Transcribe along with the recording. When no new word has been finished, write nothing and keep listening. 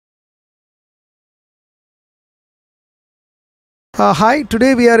Hi,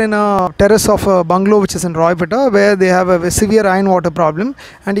 today we are in a terrace of a bungalow which is in Royapettah, where they have a severe iron water problem.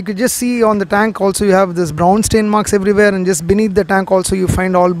 And you could just see on the tank also you have this brown stain marks everywhere, and just beneath the tank also you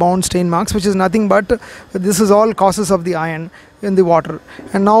find all brown stain marks, which is nothing but this is all causes of the iron in the water.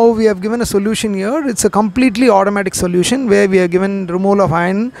 And now we have given a solution here. It's a completely automatic solution where we have given removal of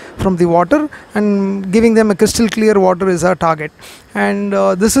iron from the water and giving them a crystal clear water is our target. And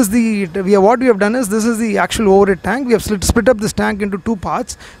this is what we have done is this is the actual overhead tank. We have split up this tank into two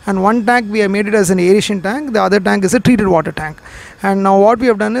parts, and one tank we have made it as an aeration tank, the other tank is a treated water tank. And now what we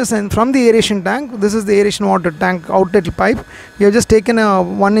have done is, and from the aeration tank, this is the aeration water tank outlet pipe, we have just taken a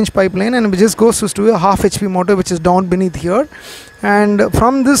 1-inch pipeline and it just goes to a half HP motor which is down beneath here. And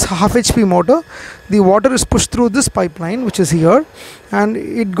from this half HP motor, the water is pushed through this pipeline which is here, and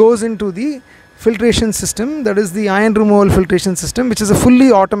it goes into the filtration system, that is the iron removal filtration system, which is a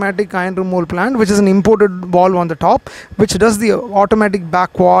fully automatic iron removal plant, which is an imported valve on the top, which does the automatic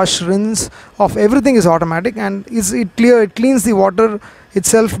backwash, rinse of everything is automatic, and it cleans the water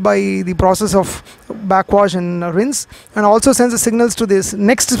itself by the process of backwash and rinse, and also sends the signals to this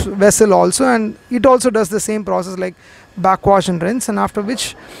next vessel also, and it also does the same process like backwash and rinse. And after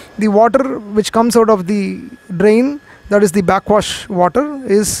which the water which comes out of the drain, that is the backwash water,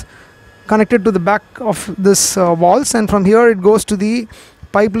 is connected to the back of this walls, and from here it goes to the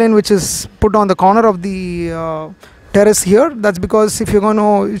pipeline which is put on the corner of the terrace here. That's because if you're going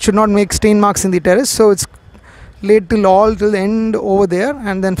to, it should not make stain marks in the terrace, so it's laid till the end over there,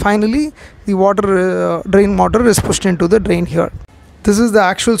 and then finally the water drain motor is pushed into the drain here. This is the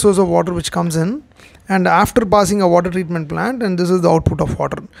actual source of water which comes in, and after passing a water treatment plant, and this is the output of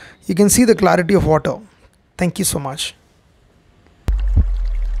water. You can see the clarity of water. Thank you so much.